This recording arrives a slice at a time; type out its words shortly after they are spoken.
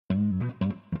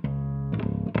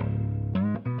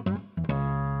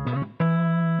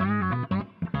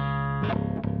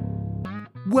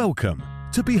Welcome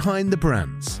to Behind the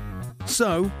Brands.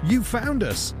 So, you found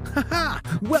us. Haha!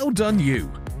 Well done you.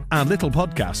 Our little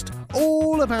podcast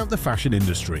all about the fashion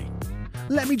industry.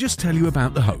 Let me just tell you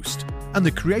about the host and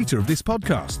the creator of this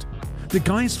podcast. The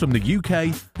guy's from the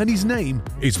UK and his name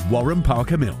is Warren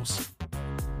Parker Mills.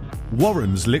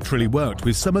 Warren's literally worked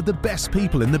with some of the best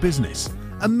people in the business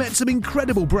and met some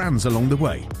incredible brands along the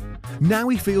way. Now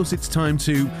he feels it's time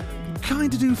to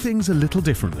kind of do things a little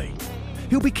differently.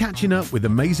 He'll be catching up with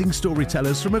amazing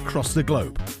storytellers from across the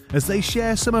globe as they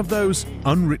share some of those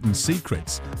unwritten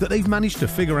secrets that they've managed to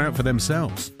figure out for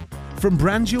themselves. From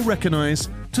brands you'll recognise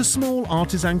to small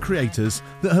artisan creators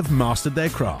that have mastered their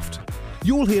craft.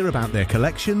 You'll hear about their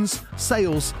collections,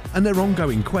 sales, and their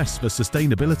ongoing quest for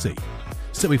sustainability.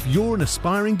 So if you're an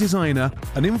aspiring designer,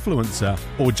 an influencer,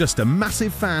 or just a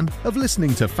massive fan of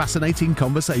listening to fascinating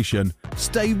conversation,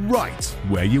 stay right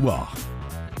where you are.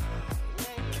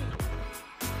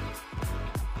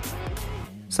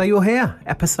 So you're here,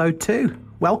 episode 2.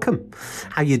 Welcome.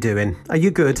 How you doing? Are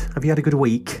you good? Have you had a good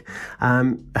week?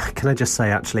 Can I just say,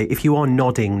 actually, if you are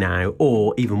nodding now,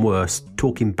 or even worse,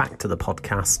 talking back to the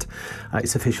podcast,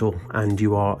 it's official and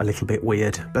you are a little bit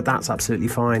weird, but that's absolutely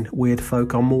fine. Weird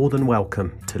folk are more than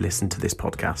welcome to listen to this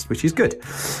podcast, which is good.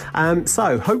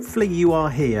 So hopefully you are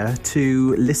here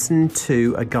to listen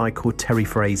to a guy called Terry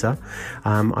Fraser.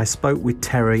 I spoke with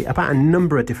Terry about a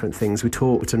number of different things. We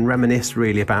talked and reminisced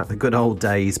really about the good old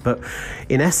days, but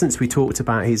in essence, we talked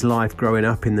about his life growing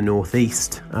up in the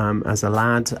Northeast as a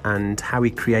lad and how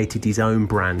he created his own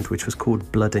brand, which was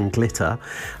called Blood and Glitter,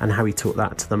 and how he took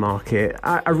that to the market.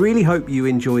 I really hope you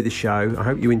enjoy the show. I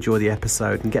hope you enjoy the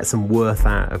episode and get some worth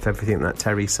out of everything that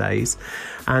Terry says.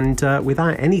 And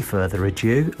without any further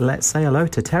ado, let's say hello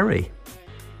to Terry.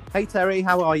 Hey Terry,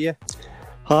 how are you?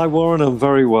 Hi Warren, I'm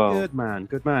very well. Good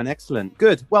man, excellent.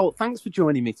 Good. Well, thanks for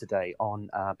joining me today on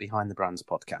Behind the Brands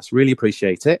podcast. Really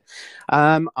appreciate it.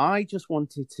 I just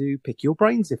wanted to pick your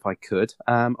brains if I could.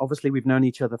 Obviously, we've known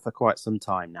each other for quite some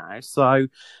time now. So,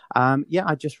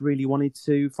 I just really wanted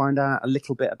to find out a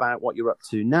little bit about what you're up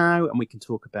to now, and we can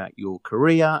talk about your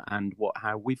career and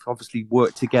how we've obviously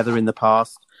worked together in the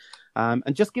past.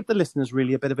 And just give the listeners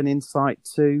really a bit of an insight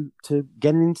to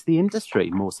getting into the industry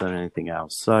more so than anything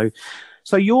else.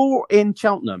 So you're in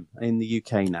Cheltenham in the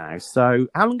UK now. So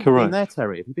how long have you been there,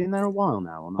 Terry? Have you been there a while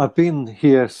now or not? I've been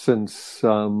here since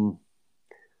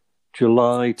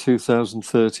July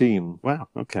 2013. Wow.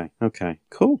 Okay.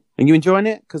 Cool. And you enjoying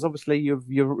it? Because obviously you're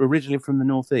originally from the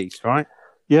Northeast, right?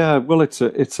 Yeah. Well, it's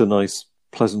a nice,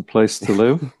 pleasant place to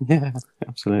live. Yeah,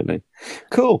 absolutely.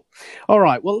 Cool. All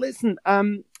right. Well, listen.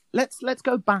 Let's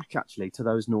go back actually to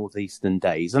those Northeastern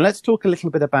days, and let's talk a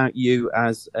little bit about you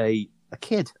as a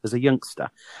kid, as a youngster,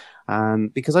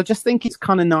 because I just think it's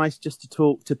kind of nice just to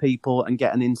talk to people and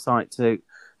get an insight to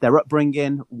their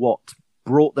upbringing, what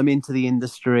brought them into the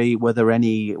industry, were there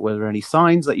any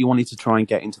signs that you wanted to try and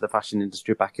get into the fashion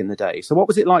industry back in the day. So what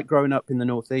was it like growing up in the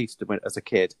Northeast as a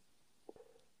kid?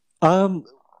 Well,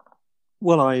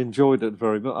 I enjoyed it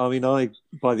very much. I mean,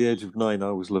 by the age of 9,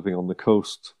 I was living on the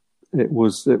coast. It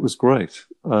was great.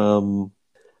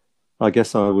 I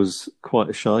guess I was quite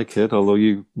a shy kid, although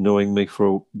you knowing me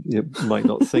you might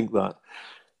not think that.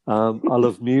 I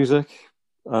love music,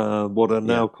 what are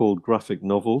now called graphic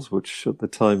novels, which at the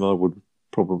time I would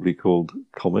probably called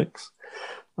comics.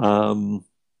 And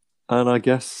I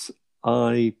guess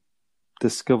I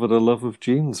discovered a love of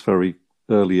jeans very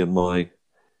early in my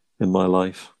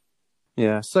life.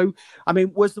 Yeah. So, I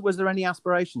mean, was there any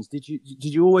aspirations? Did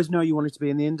you always know you wanted to be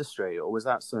in the industry, or was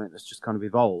that something that's just kind of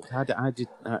evolved?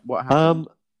 What happened?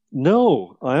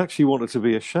 No, I actually wanted to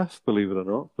be a chef, believe it or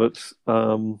not, but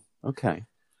okay,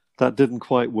 that didn't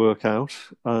quite work out,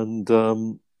 and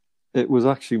it was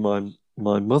actually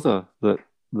my mother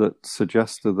that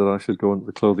suggested that I should go into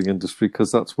the clothing industry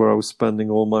because that's where I was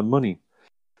spending all my money.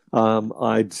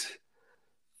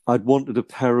 I'd wanted a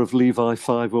pair of Levi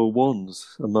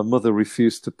 501s, and my mother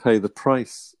refused to pay the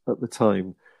price at the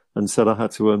time and said I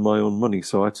had to earn my own money.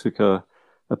 So I took a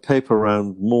paper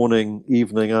round morning,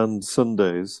 evening, and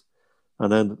Sundays,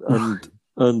 and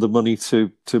earned the money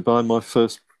to buy my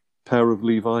first pair of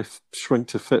Levi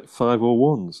shrink-to-fit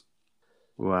 501s.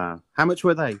 Wow. How much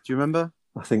were they? Do you remember?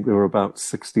 I think they were about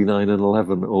 69 and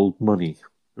 11 old money.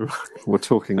 Right. We're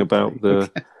talking about the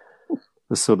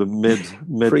sort of mid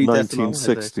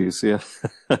 1960s, yeah.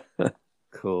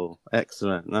 Cool,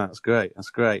 excellent. That's great.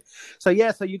 So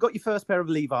you got your first pair of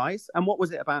Levi's, and what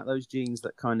was it about those jeans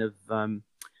that kind of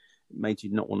made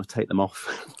you not want to take them off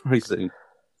very soon?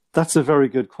 That's a very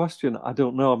good question. I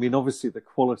don't know. I mean, obviously the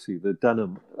quality, the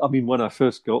denim. I mean, when I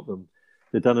first got them,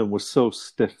 the denim was so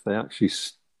stiff they actually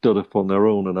stood up on their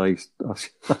own, and I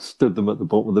stood them at the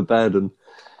bottom of the bed and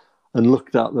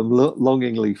looked at them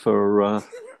longingly for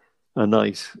a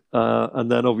night.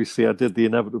 And then obviously I did the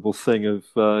inevitable thing of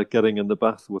getting in the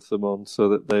bath with them on so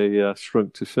that they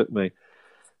shrunk to fit me.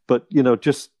 But,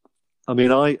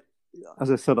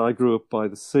 as I said, I grew up by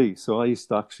the sea, so I used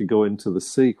to actually go into the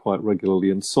sea quite regularly,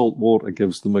 and salt water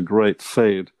gives them a great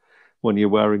fade when you're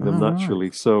wearing them naturally.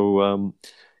 Right. So,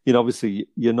 obviously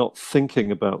you're not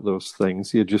thinking about those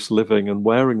things. You're just living and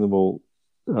wearing them all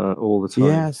the time.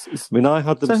 Yes. I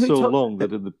had them so long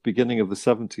that at the beginning of the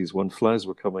 70s, when flares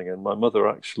were coming in, my mother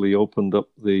actually opened up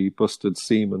the busted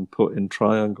seam and put in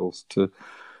triangles to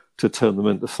turn them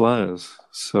into flares.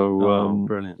 So,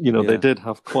 brilliant. They did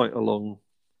have quite a long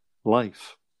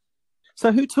life.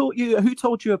 So who told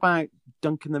you about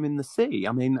dunking them in the sea?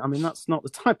 I mean, that's not the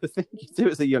type of thing you do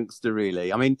as a youngster,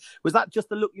 really. I mean, was that just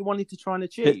the look you wanted to try and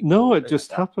achieve? It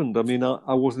just happened.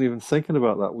 I wasn't even thinking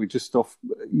about that. We just a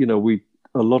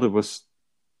lot of us,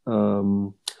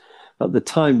 at the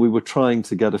time, we were trying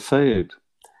to get a fade.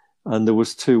 And there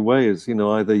was two ways,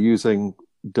 either using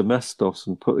Domestos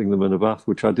and putting them in a bath,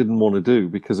 which I didn't want to do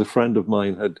because a friend of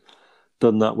mine had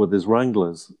done that with his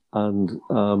Wranglers. And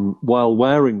while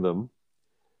wearing them,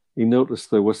 he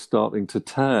noticed they were starting to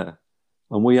tear.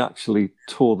 And we actually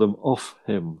tore them off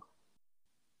him.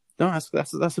 No,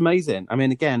 that's amazing. I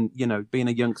mean, again, being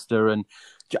a youngster, and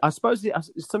I suppose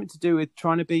it's something to do with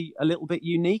trying to be a little bit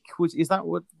unique. Would you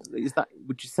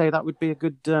say that would be a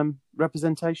good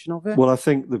representation of it? Well, I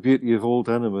think the beauty of all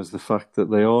denim is the fact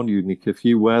that they are unique. If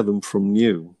you wear them from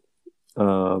new,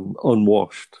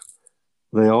 unwashed,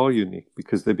 they are unique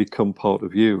because they become part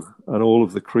of you, and all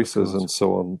of the creases and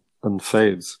so on and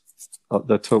fades,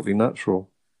 they're totally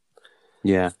natural.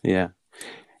 Yeah.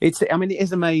 It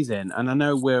is amazing, and I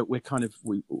know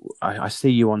I see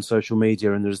you on social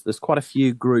media, and there's quite a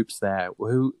few groups there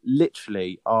who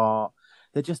literally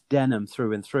they're just denim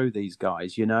through and through, these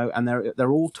guys, and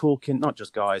they're all talking, not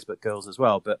just guys but girls as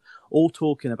well, but all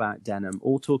talking about denim,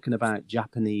 all talking about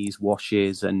Japanese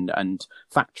washes and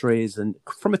factories, and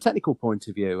from a technical point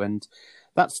of view, and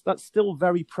that's still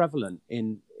very prevalent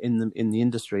in the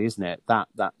industry, isn't it?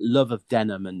 That love of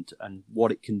denim and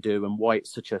what it can do, and why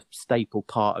it's such a staple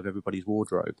part of everybody's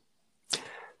wardrobe.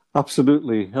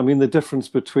 Absolutely. The difference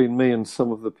between me and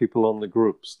some of the people on the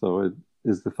groups, though,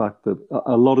 is the fact that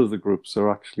a lot of the groups are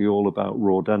actually all about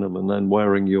raw denim, and then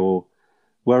wearing your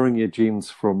jeans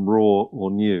from raw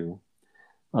or new,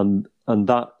 and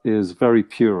that is very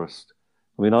purist.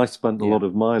 I spent a lot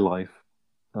of my life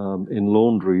in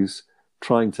laundries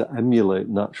trying to emulate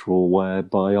natural wear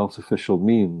by artificial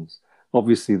means.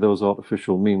 Obviously, those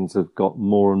artificial means have got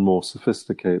more and more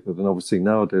sophisticated, and obviously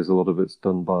nowadays a lot of it's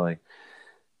done by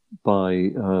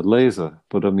laser.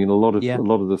 But a lot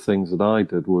of the things that I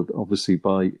did were obviously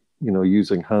by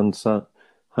using hand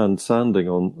sanding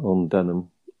on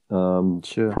denim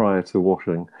prior to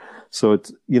washing. So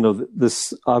it's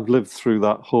this. I've lived through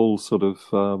that whole sort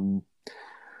of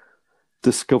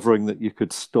discovering that you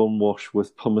could stone wash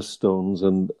with pumice stones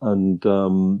and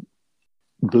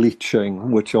bleaching,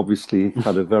 which obviously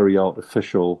had a very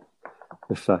artificial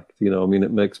effect.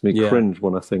 It makes me cringe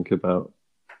when I think about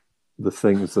the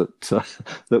things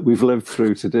that we've lived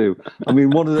through to do.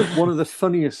 One of the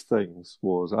funniest things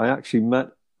was I actually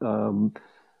met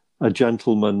a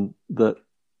gentleman that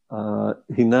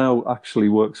he now actually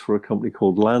works for a company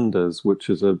called Landers, which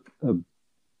is a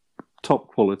top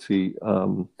quality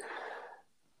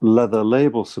leather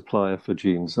label supplier for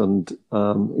jeans, and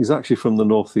he's actually from the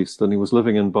Northeast, and he was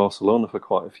living in Barcelona for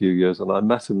quite a few years, and I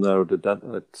met him there at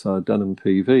Denim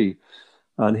PV,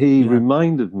 and he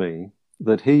reminded me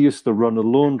that he used to run a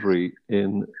laundry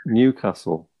in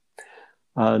Newcastle,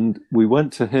 and we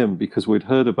went to him because we'd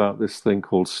heard about this thing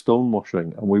called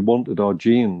stonewashing, and we wanted our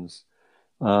jeans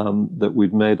that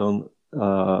we'd made on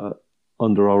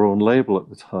under our own label at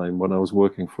the time when I was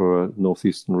working for a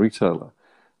Northeastern retailer.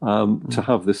 To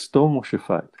have this stonewash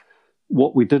effect.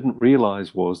 What we didn't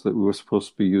realize was that we were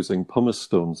supposed to be using pumice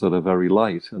stones that are very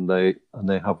light, and they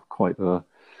have quite a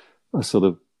sort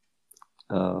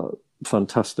of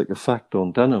fantastic effect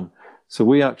on denim. So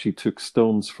we actually took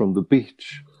stones from the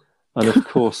beach, and of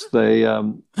course they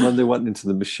when they went into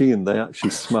the machine, they actually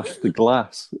smashed the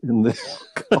glass in the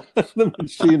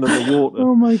machine and the water.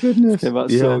 Oh my goodness!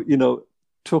 So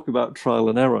talk about trial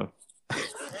and error.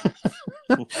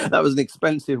 That was an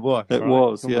expensive wash. It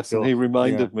was, yes, and he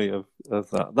reminded me of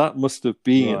that. That must have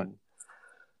been,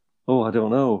 I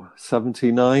don't know,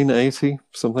 79, 80,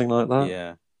 something like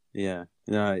that. Yeah.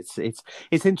 No,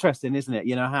 it's interesting, isn't it?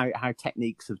 You know how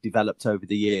techniques have developed over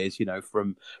the years. You know,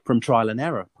 from trial and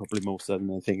error, probably more so than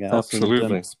anything else.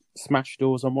 Absolutely. And smash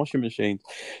doors on washing machines.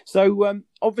 So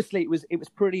obviously, it was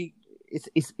pretty. It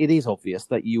is obvious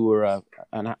that you were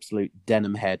an absolute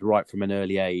denim head right from an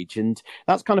early age, and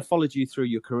that's kind of followed you through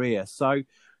your career. So,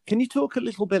 can you talk a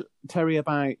little bit, Terry,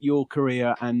 about your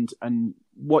career and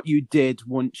what you did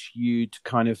once you'd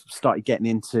kind of started getting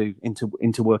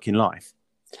into working life?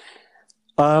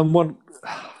 Well,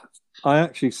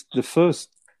 the first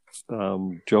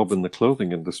job in the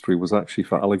clothing industry was actually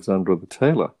for Alexandra the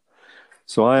tailor.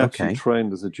 So I actually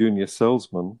trained as a junior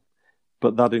salesman,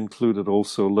 but that included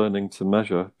also learning to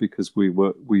measure, because we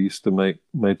used to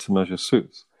made to measure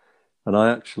suits. And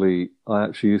I actually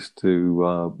used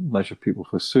to measure people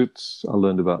for suits. I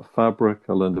learned about fabric,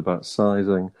 I learned about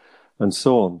sizing, and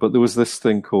so on. But there was this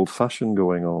thing called fashion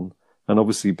going on, and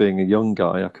obviously being a young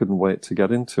guy, I couldn't wait to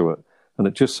get into it. And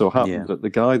it just so happened that the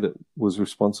guy that was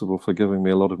responsible for giving me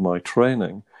a lot of my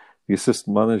training, the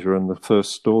assistant manager in the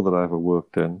first store that I ever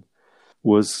worked in,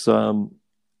 was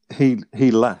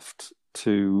he left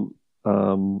to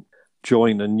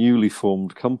join a newly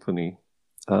formed company,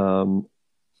 and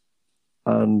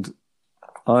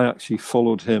I actually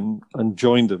followed him and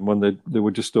joined him when they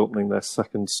were just opening their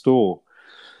second store,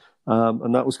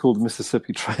 and that was called the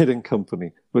Mississippi Trading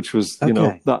Company, which was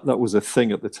that was a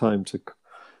thing at the time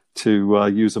to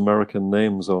use American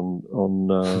names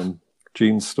on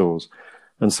jeans stores.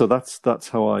 And so that's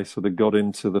how I sort of got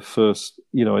into the first,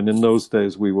 and in those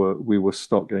days we were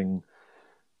stocking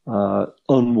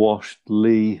unwashed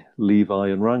Lee, Levi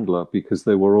and Wrangler, because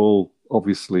they were all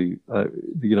obviously,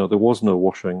 there was no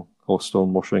washing or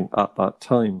stone washing at that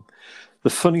time. The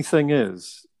funny thing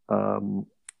is,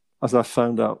 as I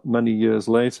found out many years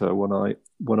later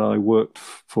when I worked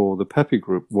for the Pepe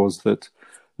Group, was that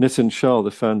Nitin Shah,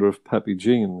 the founder of Pepe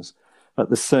Jeans, at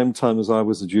the same time as I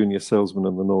was a junior salesman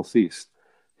in the Northeast,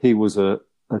 he was a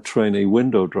trainee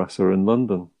window dresser in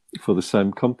London for the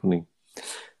same company.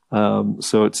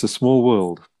 So it's a small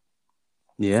world.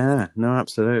 Yeah, no,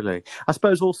 absolutely. I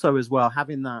suppose also as well,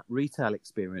 having that retail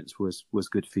experience was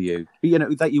good for you.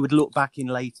 That you would look back in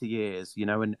later years,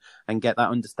 and get that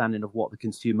understanding of what the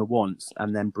consumer wants,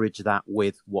 and then bridge that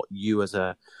with what you as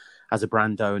a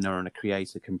brand owner and a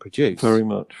creator can produce. Very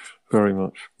much, very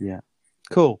much. Yeah.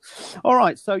 Cool. All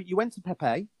right. So you went to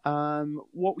Pepe.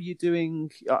 What were you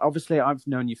doing? Obviously, I've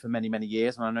known you for many, many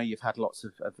years, and I know you've had lots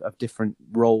of different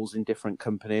roles in different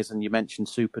companies. And you mentioned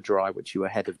Superdry, which you were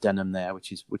head of denim there,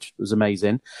 which was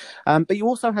amazing. But you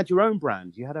also had your own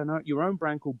brand. You had your own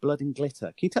brand called Blood and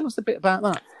Glitter. Can you tell us a bit about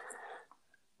that?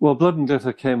 Well, Blood and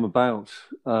Glitter came about.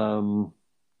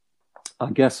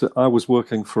 I guess I was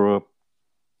working for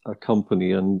a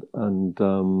company, and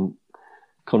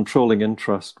Controlling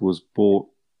Interest was bought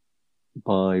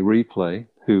by Replay,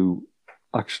 who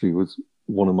actually was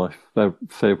one of my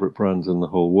favorite brands in the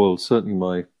whole world, certainly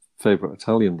my favorite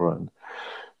Italian brand.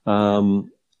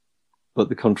 But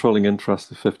the controlling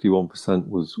interest of 51%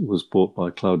 was bought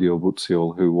by Claudio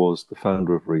Buziol, who was the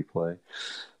founder of Replay.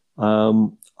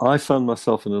 I found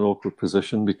myself in an awkward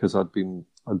position because I'd been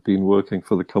working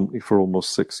for the company for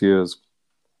almost 6 years,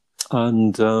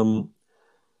 and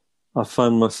I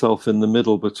found myself in the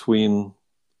middle between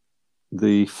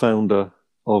the founder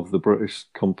of the British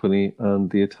company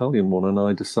and the Italian one, and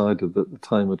I decided that the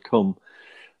time had come.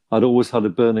 I'd always had a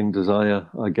burning desire,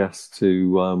 I guess,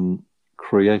 to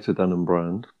create a denim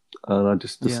brand, and I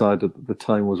just decided that the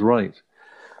time was right.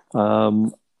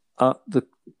 At the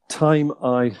time,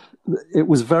 it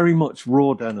was very much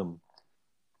raw denim.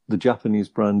 The Japanese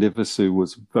brand Ivesu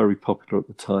was very popular at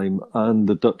the time, and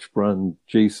the Dutch brand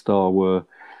G-Star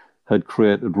had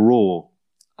created raw,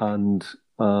 and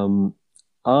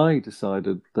I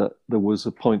decided that there was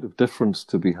a point of difference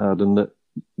to be had, and that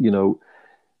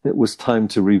it was time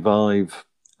to revive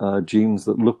jeans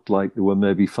that looked like they were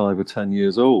maybe 5 or 10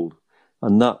 years old,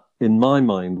 and that, in my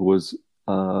mind, was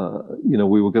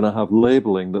we were going to have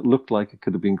labeling that looked like it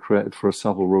could have been created for a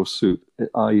Savile Row suit,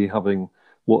 i.e., having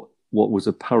what was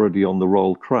a parody on the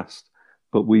royal crest,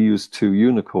 but we used 2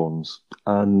 unicorns,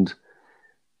 and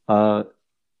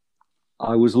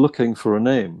I was looking for a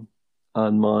name,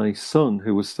 and my son,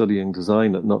 who was studying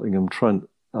design at Nottingham Trent,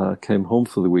 came home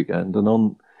for the weekend,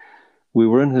 and we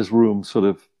were in his room sort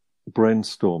of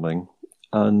brainstorming,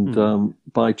 and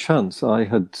by chance I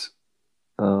had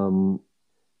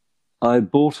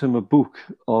bought him a book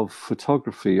of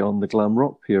photography on the glam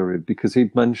rock period, because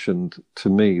he'd mentioned to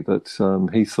me that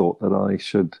he thought that I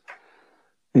should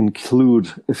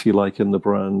include, if you like, in the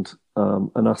brand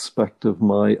an aspect of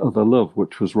my other love,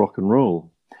 which was rock and roll.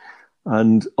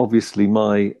 And obviously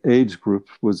my age group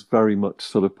was very much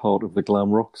sort of part of the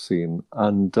glam rock scene.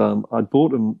 And I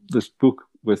bought him this book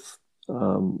with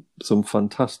some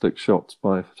fantastic shots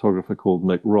by a photographer called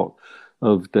Mick Rock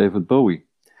of David Bowie.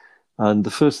 And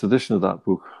the first edition of that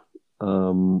book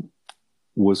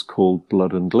was called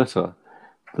Blood and Glitter.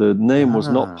 The name was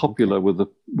not popular with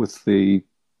the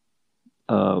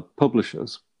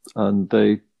publishers, and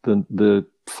the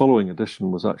following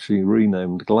edition was actually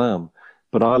renamed Glam.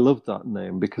 But I loved that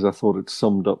name because I thought it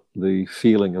summed up the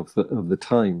feeling of the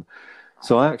time.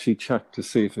 So I actually checked to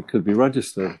see if it could be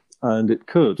registered, and it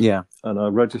could. Yeah. And I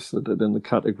registered it in the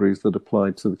categories that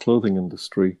applied to the clothing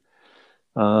industry.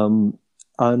 And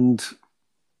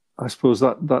I suppose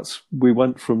that's we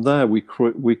went from there. We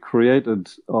created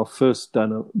our first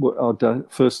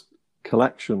first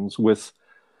collections with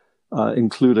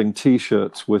including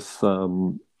T-shirts with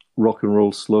rock and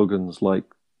roll slogans like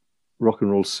 "Rock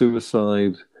and Roll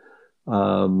Suicide,"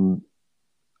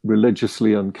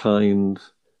 "Religiously Unkind,"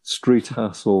 "Street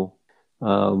Hassle."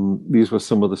 These were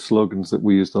some of the slogans that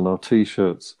we used on our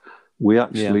T-shirts. We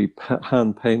actually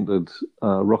hand painted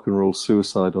 "Rock and Roll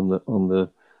Suicide" on the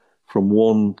from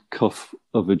one cuff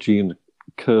of a jean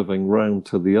curving round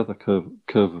to the other curve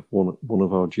of one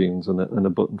of our jeans in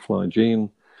a buttonfly jean.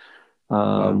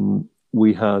 Wow.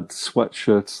 We had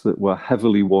sweatshirts that were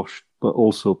heavily washed but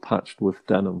also patched with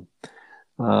denim.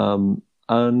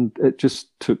 And it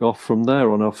just took off from there.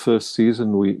 On our first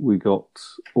season, we got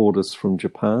orders from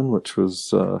Japan, which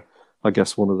was, I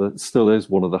guess, still is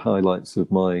one of the highlights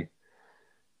of my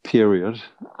period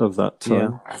of that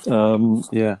time.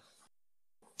 Yeah.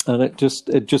 And it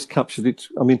just captured it.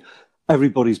 I mean,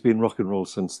 everybody's been rock and roll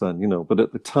since then, but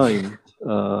at the time,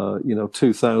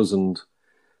 2000,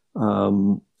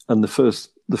 and the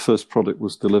first product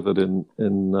was delivered in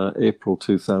April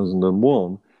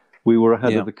 2001. We were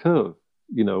ahead of the curve,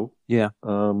 Yeah.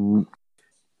 And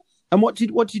what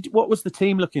was the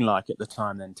team looking like at the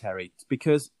time then, Terry?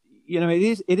 Because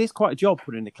it is quite a job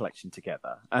putting the collection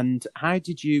together. And how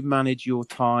did you manage your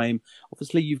time?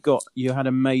 Obviously, you had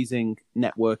amazing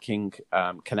networking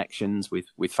connections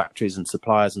with factories and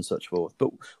suppliers and such forth.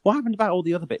 But what happened about all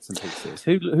the other bits and pieces?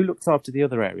 Who looked after the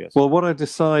other areas? Well, what I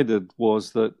decided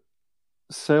was that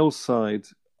sales side,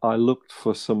 I looked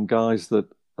for some guys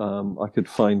that I could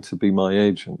find to be my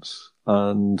agents,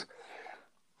 and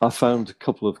I found a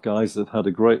couple of guys that had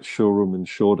a great showroom in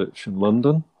Shoreditch in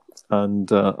London.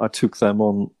 And I took them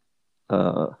on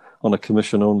a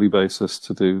commission-only basis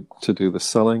to do the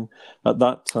selling. At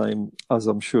that time, as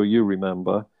I'm sure you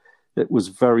remember, it was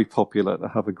very popular to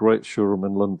have a great showroom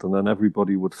in London, and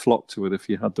everybody would flock to it if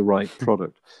you had the right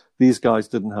product. These guys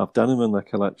didn't have denim in their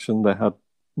collection; they had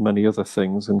many other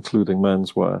things, including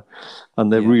menswear,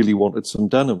 and they really wanted some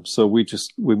denim. So we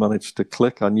managed to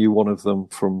click. I knew one of them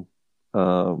from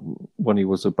when he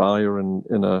was a buyer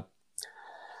in a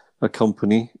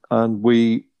company, and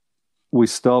we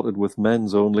started with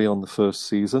men's only on the first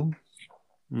season,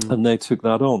 and they took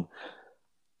that on.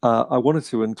 I wanted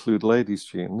to include ladies'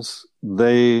 jeans.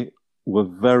 They were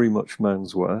very much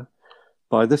menswear.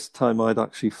 By this time, I'd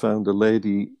actually found a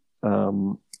lady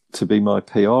to be my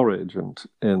PR agent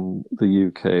in the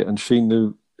UK, and she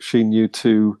knew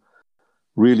two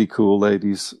really cool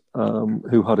ladies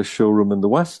who had a showroom in the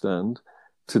West End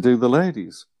to do the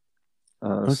ladies'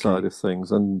 side of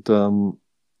things, and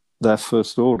their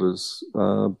first orders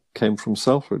came from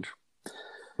Selfridge.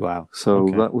 Wow! So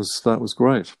that was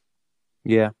great.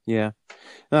 Yeah,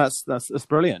 that's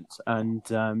brilliant. And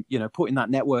putting that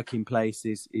network in place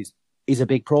is a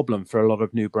big problem for a lot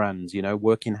of new brands.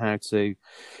 Working out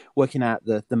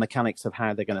the mechanics of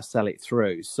how they're going to sell it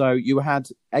through. So you had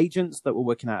agents that were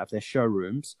working out of their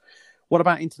showrooms. What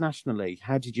about internationally?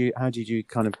 How did you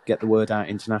kind of get the word out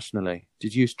internationally?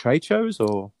 Did you use trade shows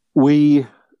or? We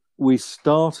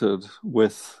started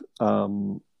with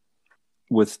To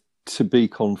Be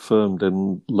Confirmed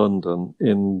in London,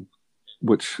 in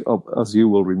which, as you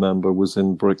will remember, was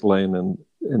in Brick Lane in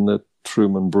the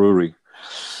Truman Brewery,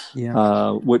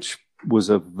 which was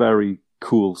a very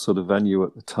cool sort of venue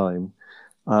at the time.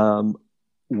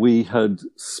 We had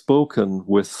spoken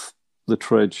with the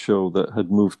trade show that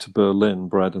had moved to Berlin,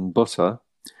 Bread and Butter,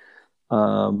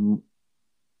 but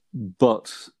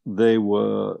they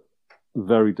were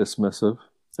very dismissive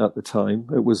at the time.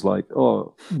 It was like,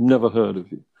 "Oh, never heard of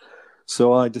you."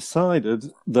 So I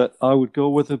decided that I would go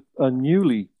with a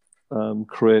newly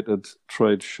created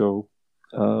trade show,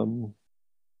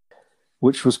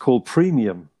 which was called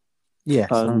Premium. Yes,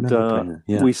 and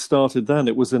we started then.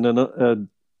 It was in a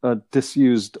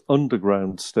disused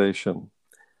underground station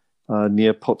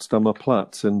near Potsdamer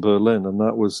Platz in Berlin, and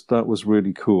that was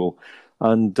really cool.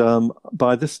 And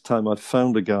by this time, I'd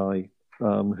found a guy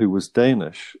who was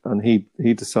Danish, and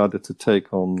he decided to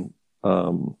take on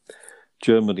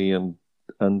Germany and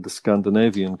the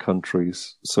Scandinavian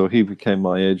countries. So he became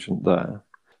my agent there.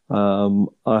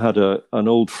 I had an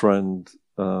old friend,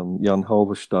 Jan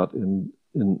Halverstadt in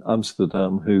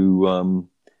Amsterdam, who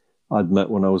I'd met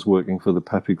when I was working for the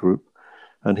Pepe Group,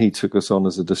 and he took us on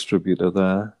as a distributor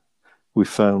there. We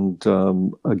found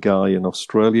a guy in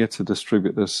Australia to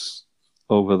distribute us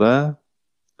over there.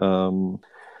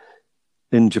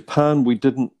 In Japan, we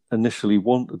didn't initially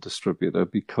want a distributor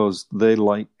because they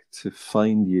like to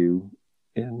find you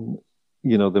in,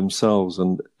 themselves.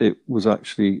 And it was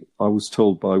actually, I was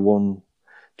told by one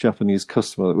Japanese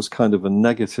customer that it was kind of a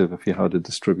negative if you had a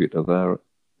distributor there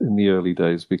in the early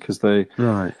days, because they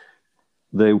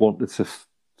wanted to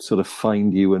sort of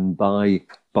find you and buy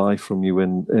from you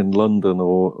in London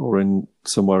or in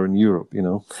somewhere in Europe,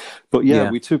 But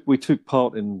we took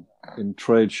part in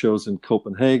trade shows in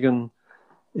Copenhagen,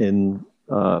 in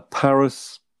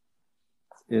Paris,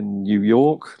 in New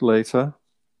York later.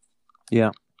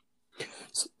 Yeah.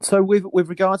 So with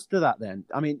regards to that then,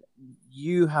 I mean,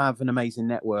 you have an amazing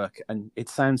network, and it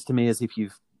sounds to me as if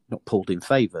you've not pulled in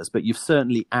favours, but you've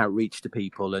certainly outreached to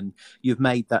people, and you've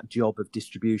made that job of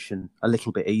distribution a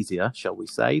little bit easier, shall we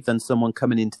say, than someone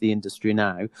coming into the industry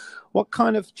now. What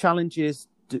kind of challenges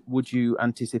would you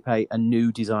anticipate a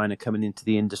new designer coming into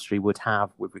the industry would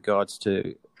have with regards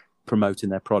to promoting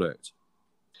their product?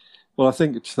 Well, I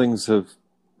think things have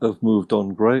moved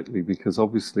on greatly, because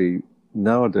obviously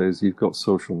nowadays you've got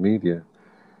social media.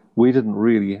 We didn't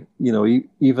really,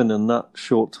 even in that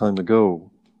short time ago,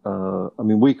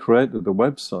 we created a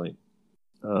website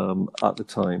at the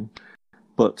time,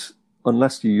 but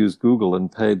unless you used Google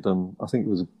and paid them, I think it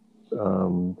was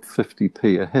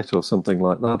 50p a hit or something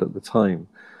like that at the time.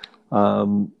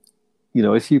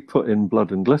 If you put in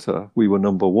Blood and Glitter, we were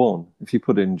number one. If you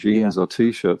put in jeans or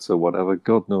T-shirts or whatever,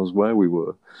 God knows where we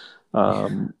were.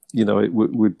 It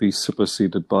would be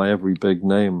superseded by every big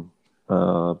name,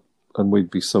 and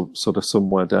we'd be sort of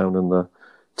somewhere down in the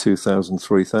 2,000,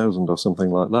 3,000 or something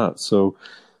like that. So,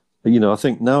 I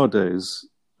think nowadays,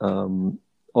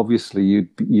 obviously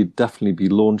you'd definitely be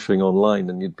launching online,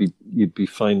 and you'd be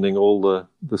finding all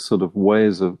the sort of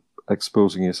ways of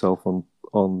exposing yourself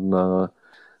on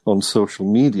social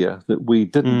media that we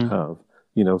didn't have.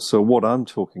 So what I'm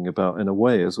talking about in a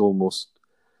way is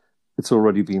it's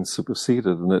already been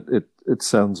superseded, and it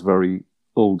sounds very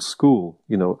old school.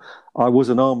 I was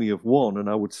an army of one, and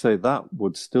I would say that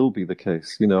would still be the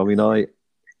case.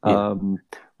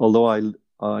 Although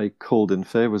I called in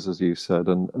favors, as you said,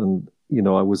 and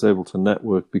I was able to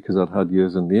network because I'd had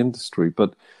years in the industry.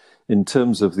 But in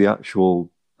terms of the actual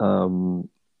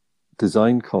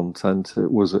design content,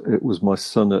 it was my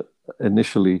son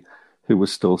initially who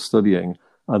was still studying,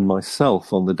 and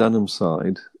myself on the denim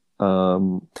side.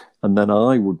 And then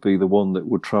I would be the one that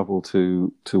would travel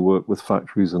to work with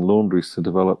factories and laundries to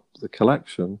develop the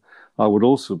collection. I would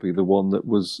also be the one that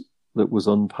was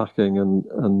unpacking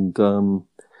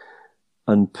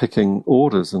and picking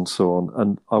orders and so on.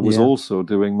 And I was also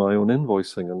doing my own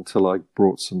invoicing until I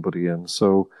brought somebody in.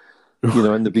 So,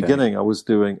 in the beginning, I was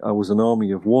an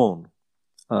army of one.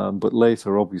 But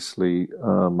later, obviously,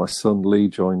 my son Lee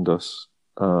joined us.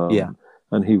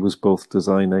 And he was both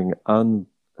designing and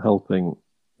helping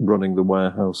running the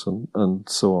warehouse and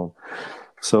so on.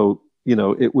 So, then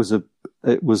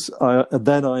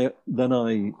I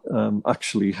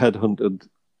actually headhunted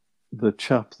the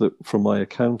chap that from my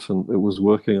accountant that was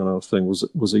working on our thing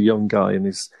was a young guy in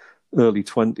his early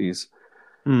 20s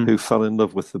who fell in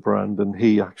love with the brand, and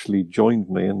he actually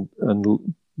joined me and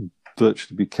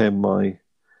virtually became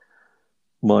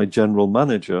my general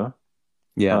manager.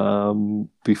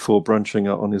 Before branching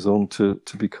out on his own to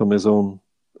become his own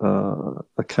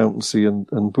accountancy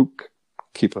and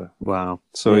bookkeeper. Wow!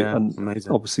 So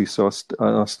amazing. Obviously, so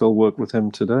I still work with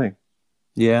him today.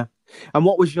 Yeah. And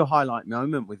what was your highlight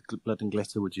moment with Blood and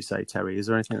Glitter, would you say, Terry? Is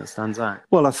there anything that stands out?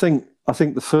 Well, I think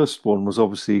the first one was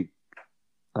obviously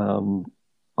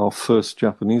our first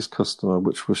Japanese customer,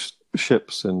 which was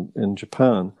Ships in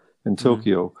Japan, in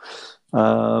Tokyo.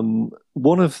 One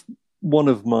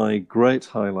of my great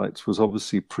highlights was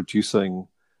obviously producing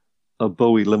a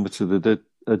Bowie limited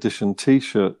edition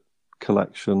T-shirt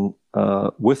collection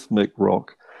with Mick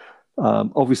Rock.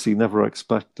 Obviously, never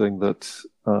expecting that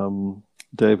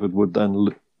David would then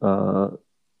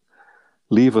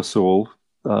leave us all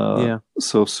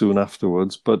so soon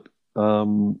afterwards. But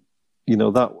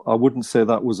that I wouldn't say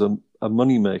that was a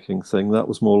money making thing. That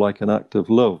was more like an act of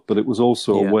love. But it was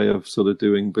also a way of sort of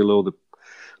doing below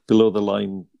the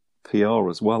line PR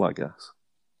as well, I guess.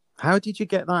 How did you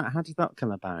get that? How did that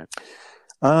come about?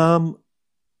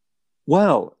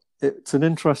 Well, it's an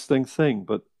interesting thing,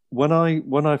 but when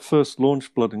I first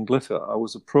launched Blood and Glitter, I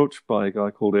was approached by a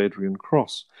guy called Adrian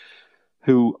Cross,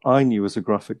 who I knew as a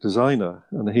graphic designer,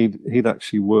 and he'd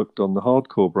actually worked on the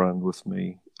Hardcore brand with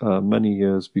me many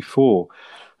years before,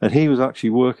 and he was actually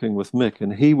working with Mick,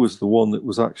 and he was the one that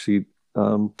was actually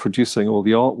producing all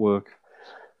the artwork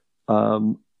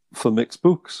for Mick's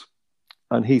books,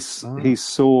 and he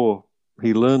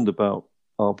learned about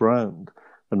our brand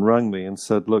and rang me and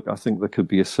said, "Look, I think there could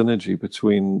be a synergy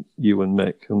between you and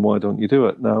Mick, and why don't you do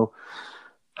it?" Now,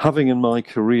 having in my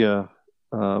career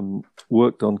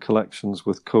worked on collections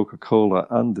with Coca-Cola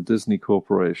and the Disney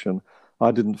Corporation,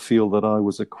 I didn't feel that I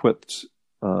was equipped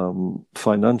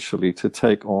financially to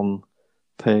take on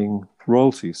paying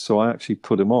royalties. So I actually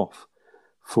put him off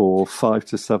for 5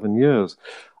 to 7 years.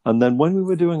 And then when we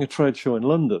were doing a trade show in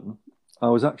London, I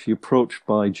was actually approached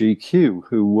by GQ,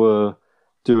 who were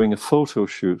doing a photo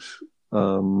shoot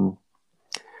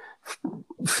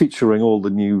featuring all the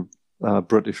new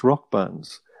British rock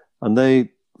bands. And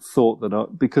they thought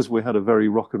that because we had a very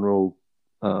rock and roll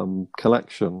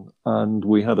collection, and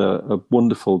we had a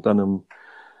wonderful denim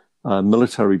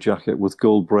military jacket with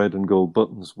gold braid and gold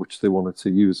buttons, which they wanted to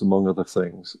use among other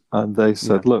things. And they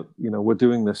said, "Look, we're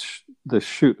doing this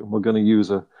shoot, and we're going to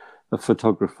use a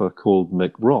photographer called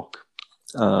Mick Rock.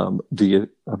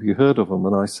 Have you heard of him?"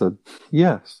 And I said,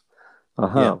 "Yes, I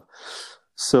have." Yeah.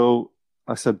 So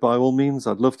I said, "By all means,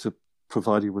 I'd love to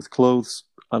provide you with clothes."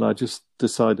 And I just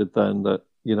decided then that,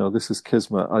 this is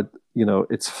Kismet.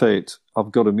 It's fate.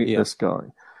 I've got to meet this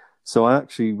guy. So I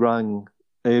actually rang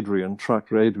Adrian,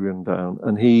 tracked Adrian down,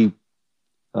 and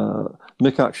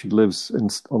Mick actually lives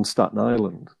on Staten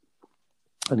Island,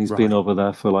 and he's been over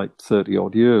there for like 30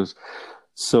 odd years.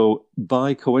 So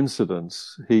by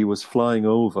coincidence, he was flying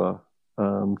over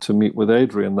to meet with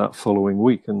Adrian that following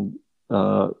week, and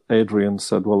Adrian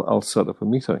said, "Well, I'll set up a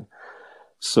meeting."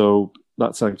 So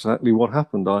that's exactly what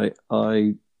happened. I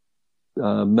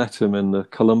met him in the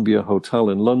Columbia Hotel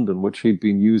in London, which he'd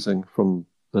been using from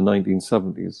the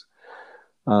 1970s.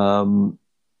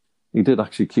 He did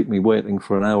actually keep me waiting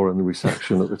for an hour in the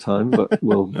reception at the time, but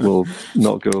we'll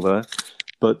not go there.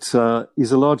 But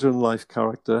he's a larger-than-life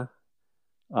character.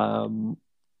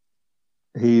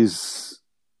 He's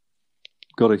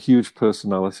got a huge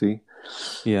personality.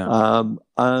 Yeah.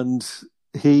 And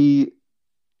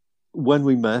when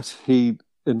we met, he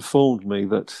informed me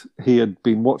that he had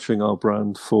been watching our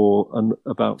brand for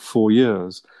about 4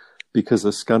 years, because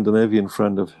a Scandinavian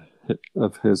friend of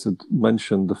his had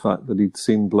mentioned the fact that he'd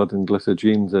seen Blood and Glitter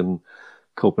jeans in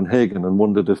Copenhagen and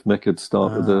wondered if Mick had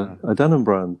started a denim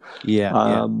brand.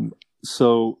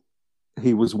 So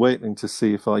he was waiting to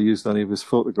see if I used any of his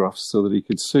photographs so that he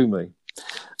could sue me.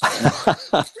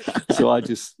 So I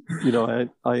just,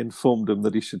 I informed him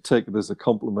that he should take it as a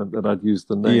compliment that I'd used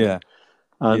the name.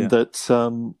 That,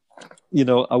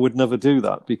 I would never do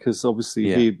that, because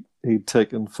obviously he'd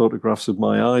taken photographs of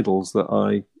my idols that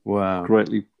I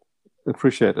greatly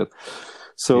appreciated.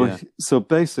 So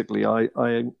basically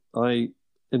I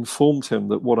informed him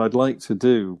that what I'd like to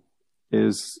do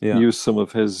is use some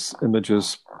of his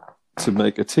images to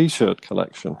make a T-shirt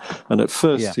collection. And at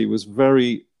first he was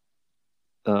very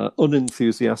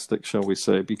unenthusiastic, shall we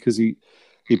say, because he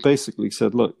basically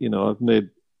said, "Look, I've made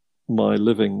my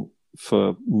living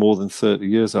for more than 30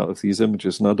 years out of these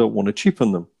images, and I don't want to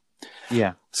cheapen them."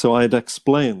 Yeah. So I had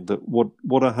explained that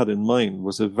what I had in mind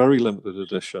was a very limited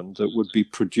edition that would be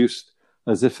produced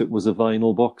as if it was a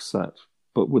vinyl box set,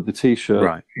 but with the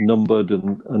T-shirt numbered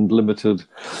and limited.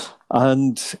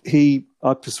 And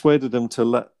I persuaded him to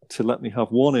let me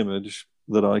have one image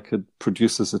that I could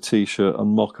produce as a T-shirt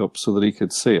and mock up so that he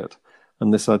could see it.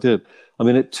 And this I did. I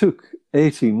mean, it took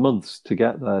 18 months to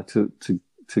get there, to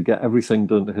get everything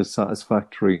done to his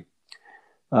satisfactory.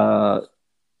 The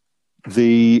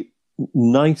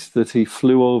night that he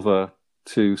flew over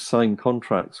to sign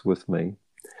contracts with me,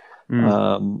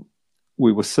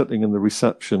 we were sitting in the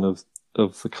reception of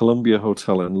the Columbia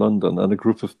Hotel in London, and a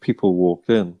group of people walked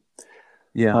in.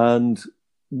 Yeah. And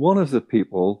one of the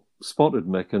people spotted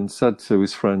Mick and said to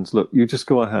his friends, "Look, you just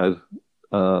go ahead.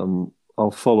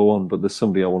 I'll follow on, but there's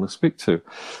somebody I want to speak to."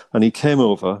 And he came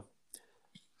over,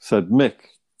 said,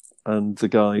 "Mick," and the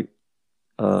guy,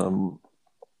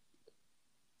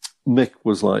 Mick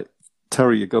was like,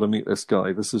 "Terry, you got to meet this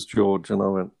guy. This is George." And I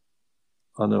went,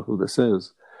 "I know who this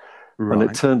is." Right. And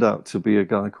it turned out to be a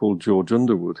guy called George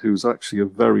Underwood, who's actually a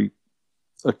very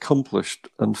accomplished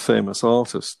and famous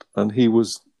artist. And he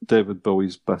was David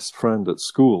Bowie's best friend at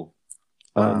school.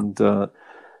 Wow. And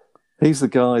He's the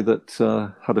guy that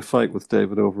had a fight with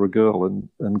David over a girl and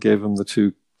gave him the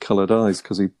two coloured eyes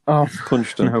because he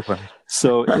punched him. No way.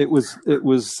 So it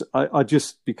was. I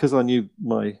just, because I knew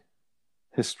my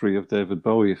history of David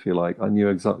Bowie, if you like, I knew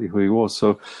exactly who he was.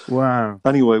 So wow.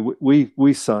 Anyway,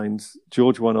 we signed.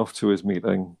 George went off to his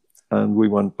meeting, and we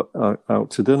went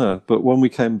out to dinner. But when we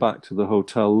came back to the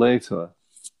hotel later,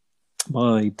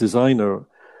 my designer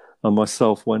and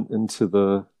myself went into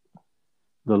the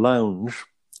lounge.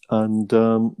 And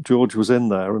George was in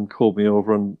there and called me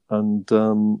over and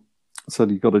said,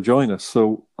 "You've got to join us."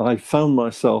 So I found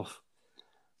myself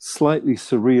slightly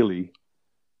surreally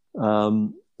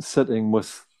sitting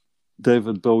with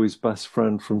David Bowie's best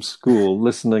friend from school,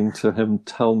 listening to him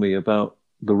tell me about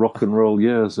the rock and roll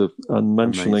years and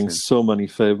mentioning so many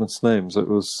famous names. It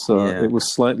was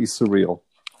slightly surreal.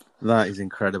 That is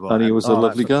incredible. And he was a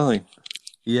lovely guy.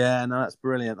 Yeah, no, that's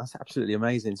brilliant. That's absolutely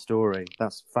amazing story.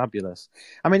 That's fabulous.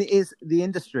 I mean, it is the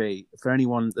industry, for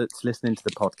anyone that's listening to the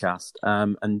podcast,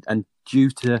 and due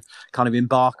to kind of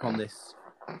embark on this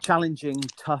challenging,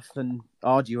 tough and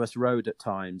arduous road at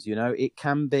times, it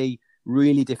can be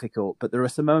really difficult, but there are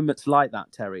some moments like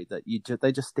that, Terry, that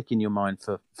they just stick in your mind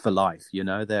for life.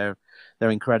 They're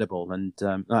incredible, and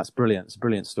that's brilliant. It's a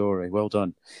brilliant story. Well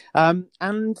done.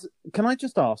 And can I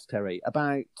just ask, Terry,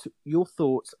 about your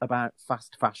thoughts about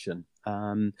fast fashion?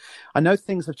 I know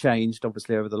things have changed,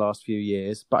 obviously, over the last few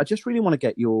years, but I just really want to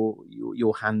get your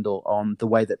handle on the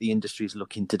way that the industry is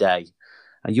looking today.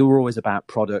 And you're always about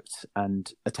product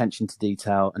and attention to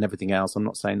detail and everything else. I'm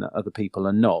not saying that other people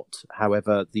are not.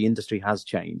 However, the industry has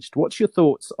changed. What's your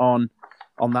thoughts on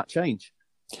that change?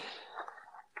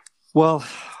 Well,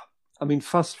 I mean,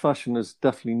 fast fashion is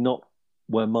definitely not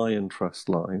where my interest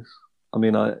lies. I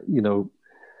mean, I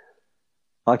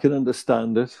can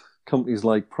understand it. Companies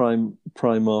like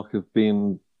Primark have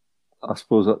been, I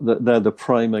suppose, they're the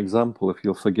prime example, if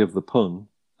you'll forgive the pun.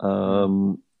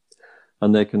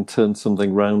 And they can turn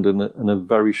something round in a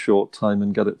very short time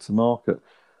and get it to market.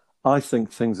 I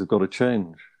think things have got to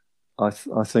change. I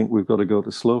think we've got to go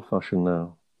to slow fashion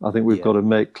now. I think we've got to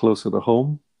make closer to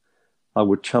home. I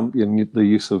would champion the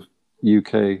use of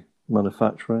UK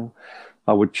manufacturing.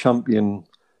 I would champion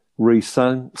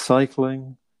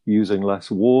recycling, using less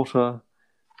water.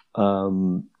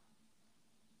 We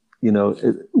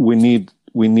need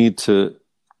to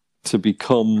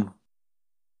become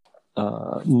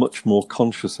much more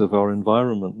conscious of our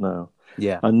environment now,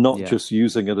 and not just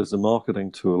using it as a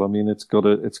marketing tool. I mean, it's got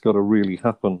to really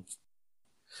happen.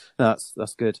 That's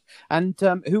good. And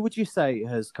who would you say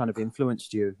has kind of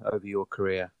influenced you over your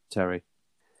career, Terry?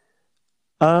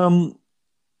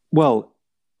 Well,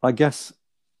 I guess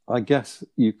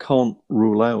you can't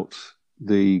rule out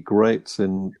the greats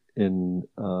in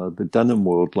the denim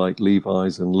world like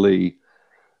Levi's and Lee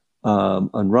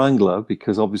and Wrangler,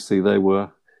 because obviously they were,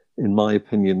 in my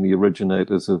opinion, the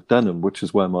originators of denim, which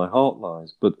is where my heart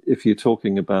lies. But if you're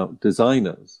talking about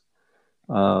designers,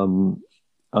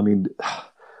 I mean,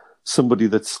 somebody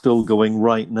that's still going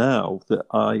right now that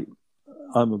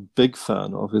I'm a big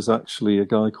fan of is actually a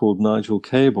guy called Nigel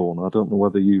Cabourn. I don't know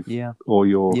whether you've or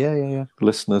your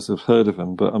listeners have heard of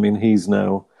him, but I mean, he's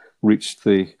now reached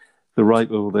the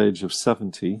ripe old age of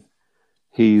 70.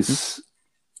 He's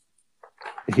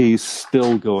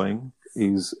still going.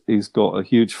 He's got a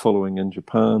huge following in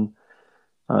Japan,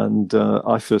 and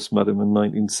I first met him in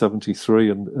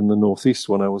 1973 in the Northeast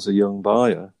when I was a young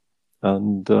buyer,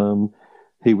 and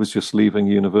he was just leaving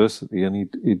university, and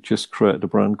he'd just created a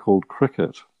brand called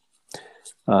Cricket.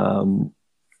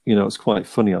 It's quite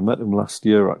funny. I met him last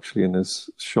year actually in his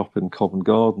shop in Covent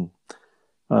Garden,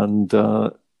 and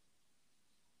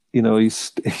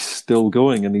he's still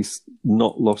going, and he's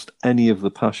not lost any of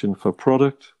the passion for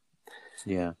product.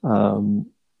 Yeah. So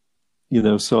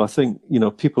I think,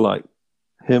 people like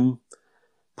him,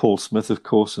 Paul Smith, of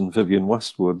course, and Vivienne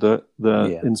Westwood,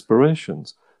 they're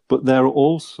inspirations, but they're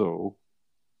also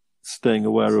staying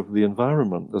aware of the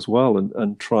environment as well,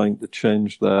 and trying to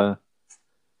change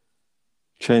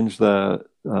their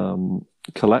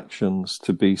collections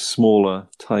to be smaller,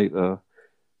 tighter,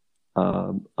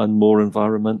 and more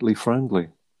environmentally friendly.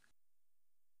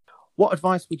 What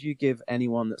advice would you give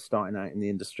anyone that's starting out in the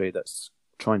industry that's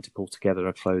trying to pull together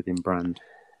a clothing brand?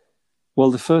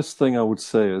 Well, the first thing I would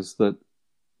say is that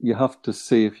you have to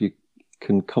see if you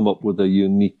can come up with a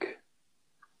unique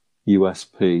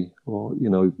USP or,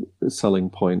 a selling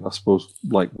point, I suppose,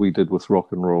 like we did with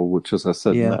rock and roll, which, as I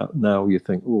said, now you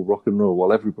think, oh, rock and roll,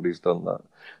 well, everybody's done that.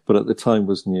 But at the time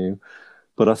was new.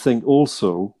 But I think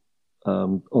also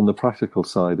on the practical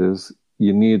side is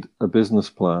you need a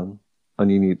business plan, and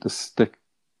you need to stick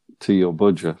to your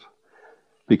budget,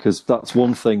 because that's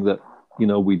one thing that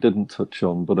we didn't touch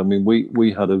on. But I mean,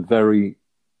 we had a very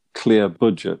clear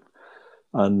budget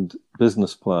and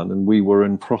business plan, and we were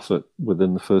in profit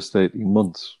within the first 18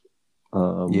 months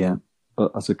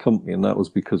as a company, and that was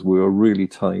because we were really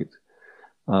tight.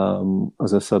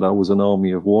 As I said, I was an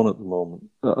army of one at the moment,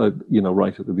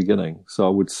 right at the beginning. So I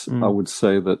would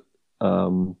say that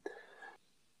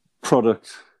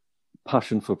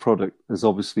passion for product is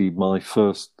obviously my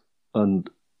first and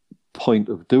point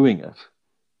of doing it.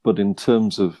 But in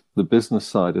terms of the business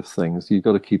side of things, you've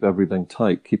got to keep everything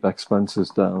tight, keep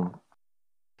expenses down.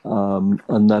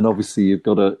 And then obviously you've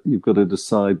got to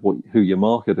decide who your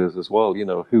market is as well.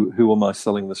 Who am I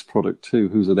selling this product to?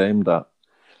 Who's it aimed at?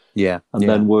 And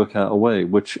then work out a way,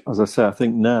 which, as I say, I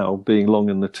think now, being long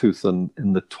in the tooth and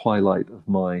in the twilight of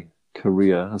my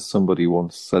career, as somebody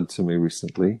once said to me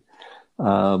recently,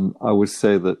 I would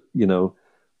say that,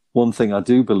 one thing I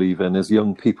do believe in is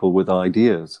young people with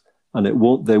ideas, and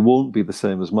they won't be the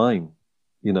same as mine,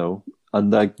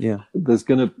 and there's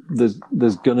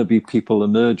gonna be people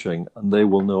emerging, and they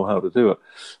will know how to do it.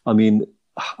 I mean,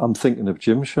 I'm thinking of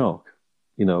Gymshark,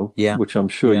 which I'm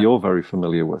sure you're very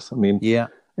familiar with. I mean,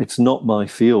 it's not my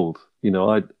field.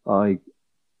 I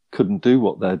couldn't do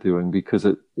what they're doing because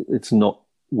it's not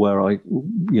where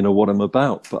what I'm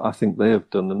about. But I think they have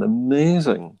done an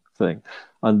amazing thing.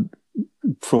 And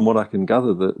from what I can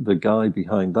gather, the guy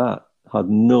behind that had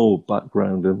no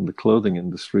background in the clothing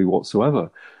industry whatsoever,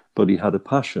 but he had a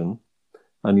passion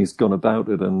and he's gone about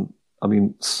it. And I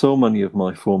mean, so many of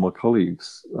my former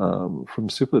colleagues from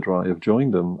Superdry have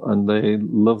joined him, and they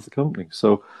love the company.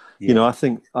 So, I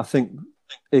think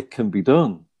it can be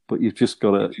done, but you've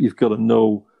got to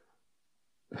know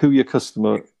who your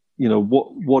customer,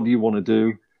 what do you want to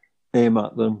do, aim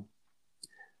at them,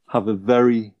 have a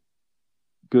very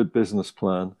good business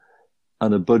plan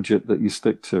and a budget that you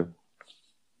stick to.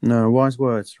 No, wise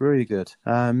words. Really good.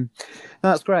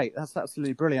 That's great. That's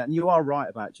absolutely brilliant. And you are right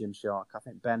about Gymshark. I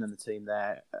think Ben and the team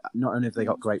there, not only have they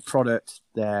got great product,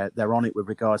 they're on it with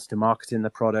regards to marketing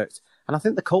the product. And I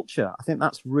think the culture, I think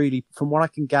that's really, from what I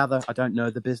can gather, I don't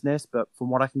know the business, but from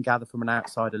what I can gather from an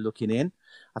outsider looking in,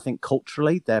 I think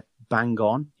culturally they're bang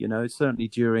on. Certainly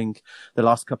during the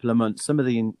last couple of months, some of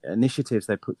the initiatives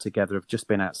they put together have just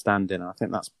been outstanding. I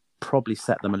think that's probably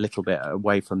set them a little bit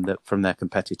away from their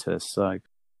competitors. So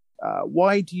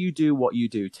why do you do what you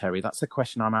do, Terry? That's a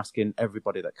question I'm asking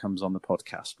everybody that comes on the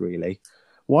podcast, really.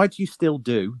 Why do you still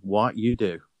do what you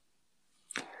do?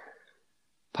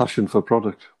 Passion for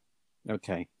product.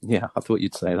 Okay. Yeah, I thought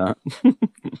you'd say that.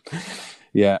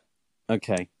 Yeah.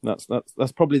 Okay. That's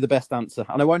probably the best answer.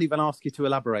 And I won't even ask you to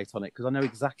elaborate on it because I know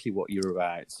exactly what you're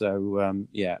about. So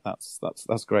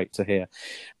that's great to hear.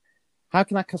 How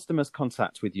can our customers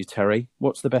contact with you, Terry?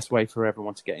 What's the best way for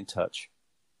everyone to get in touch?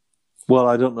 Well,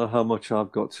 I don't know how much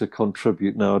I've got to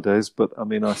contribute nowadays, but I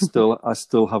mean, I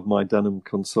still have my denim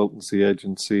consultancy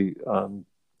agency,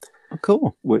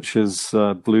 cool, which is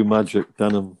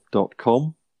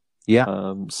bluemagicdenim.com.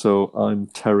 Yeah. So I'm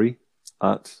Terry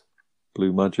at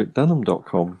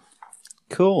bluemagicdenim.com.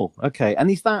 Cool. Okay.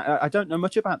 And is that, I don't know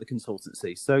much about the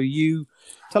consultancy, so you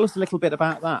tell us a little bit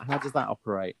about that. How does that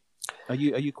operate? Are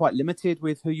you quite limited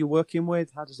with who you're working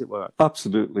with? How does it work?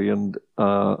 Absolutely. And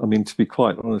I mean, to be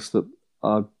quite honest, that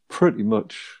I pretty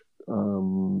much,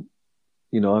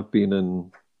 I've been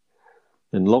in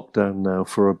lockdown now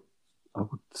for I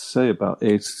would say about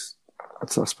 2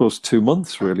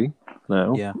 months really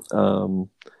now. Yeah.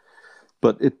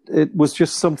 But it was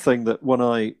just something that when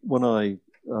I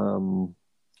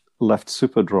left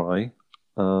Superdry,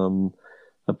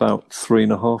 about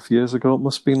 3.5 years ago, it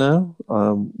must be now.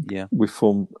 I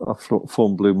formed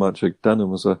Blue Magic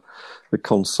Denim as a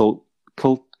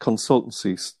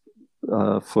consultancy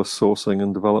for sourcing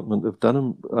and development of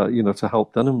denim, to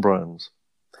help denim brands.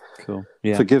 Cool.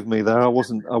 Yeah. Forgive me there. I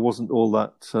wasn't all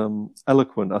that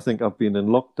eloquent. I think I've been in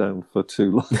lockdown for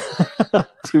too long,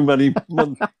 too many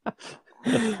months.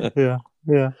 Yeah.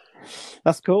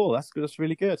 That's cool. That's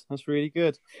really good. That's really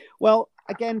good. Well,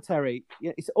 again, Terry,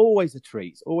 it's always a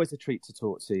treat. It's always a treat to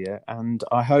talk to you. And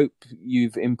I hope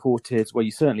you've imported, well,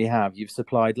 you certainly have. You've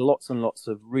supplied lots and lots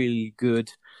of really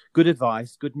good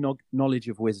advice, good knowledge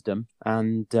of wisdom.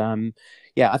 And I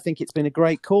think it's been a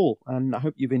great call. And I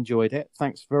hope you've enjoyed it.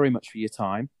 Thanks very much for your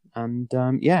time. And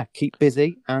keep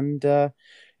busy. And it'd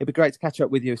be great to catch up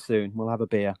with you soon. We'll have a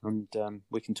beer and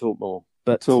we can talk more.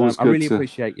 But I really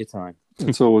appreciate your time.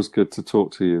 It's always good to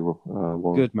talk to you,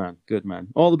 Warren. Good man.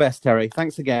 All the best, Terry.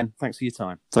 Thanks again. Thanks for your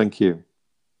time. Thank you.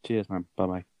 Cheers, man.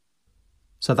 Bye-bye.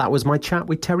 So that was my chat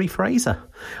with Terry Fraser.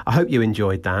 I hope you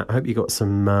enjoyed that. I hope you got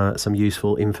some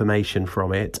useful information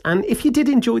from it. And if you did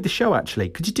enjoy the show, actually,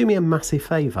 could you do me a massive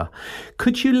favour?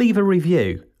 Could you leave a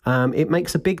review? It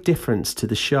makes a big difference to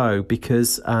the show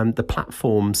because the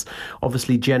platforms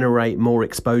obviously generate more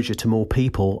exposure to more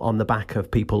people on the back of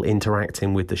people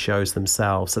interacting with the shows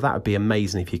themselves. So that would be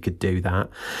amazing if you could do that.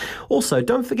 Also,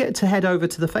 don't forget to head over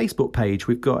to the Facebook page.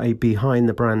 We've got a Behind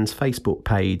the Brands Facebook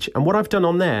page. And what I've done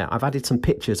on there, I've added some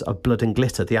pictures of Blood and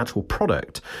Glitter, the actual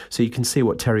product, so you can see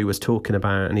what Terry was talking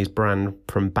about and his brand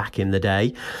from back in the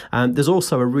day. There's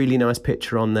also a really nice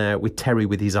picture on there with Terry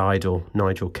with his idol,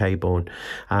 Nigel Caborn.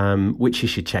 Which you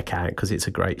should check out because it's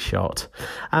a great shot.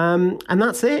 And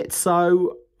that's it.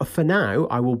 So for now,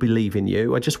 I will be leaving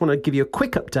you. I just want to give you a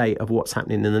quick update of what's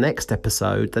happening in the next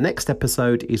episode. The next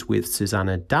episode is with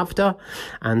Susanna Davda,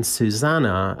 and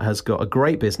Susanna has got a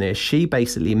great business. She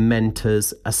basically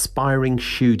mentors aspiring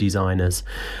shoe designers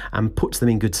and puts them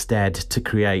in good stead to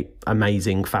create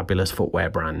amazing, fabulous footwear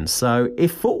brands. So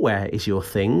if footwear is your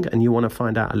thing and you want to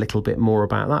find out a little bit more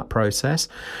about that process,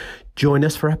 join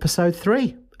us for episode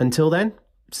 3. Until then,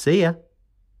 see ya.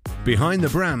 Behind the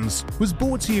Brands was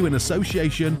brought to you in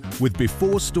association with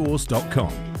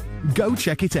beforestores.com. Go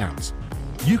check it out.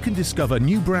 You can discover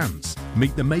new brands,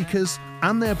 meet the makers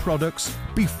and their products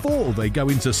before they go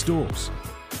into stores.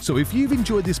 So if you've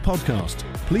enjoyed this podcast,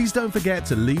 please don't forget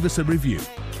to leave us a review.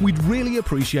 We'd really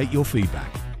appreciate your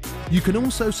feedback. You can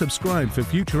also subscribe for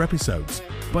future episodes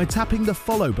by tapping the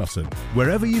follow button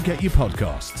wherever you get your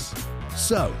podcasts.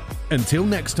 So, until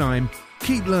next time,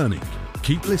 keep learning,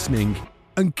 keep listening,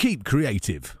 and keep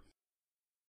creative.